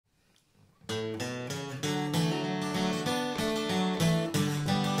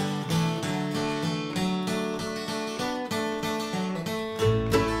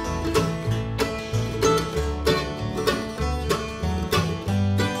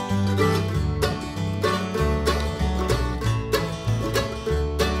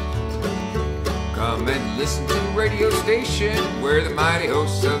listen to a radio station where the mighty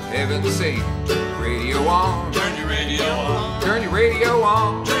hosts of heaven sing. Turn your radio on. Turn your radio on. Turn your radio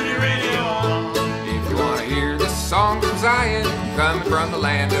on. Turn your radio on. If you want to hear this song from Zion, coming from the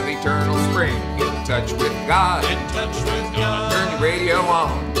land of eternal spring, get in touch with God. Get in touch with God. Turn your radio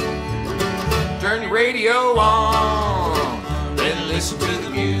on. Turn your radio on. And listen to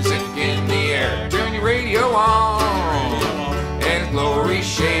the music in the air. Turn your radio on. And glory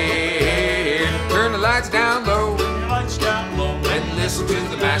share. Turn the lights down low. Turn your lights down low. And listen to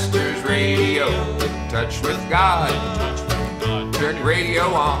the Master's radio. Get in touch with God. Get in touch with God. Turn your radio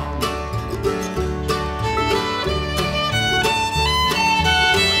on.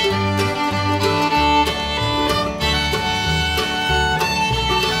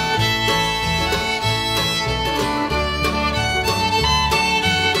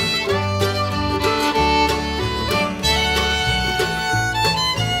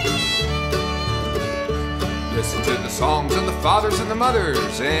 Listen to the songs of the fathers and the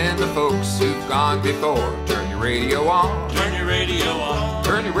mothers and the folks who've gone before. Turn your radio on. Turn your radio on.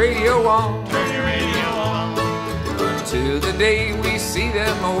 Turn your radio on. Turn your radio on. Until the day we see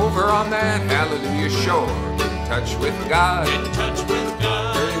them over on that hallelujah shore. Get in touch with God. Get in touch with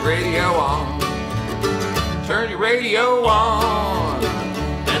God. Turn your radio on. Turn your radio on.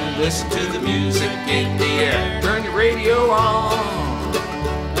 And listen to the music in the air. Turn your radio on.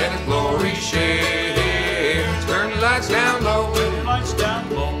 Let it glory share. Turn your lights down low. Turn your lights down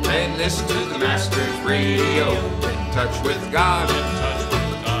low. And listen to the Master's radio. Get in touch with God. Get in touch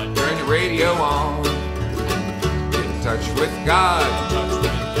with God. Turn your radio on. Get in touch with God.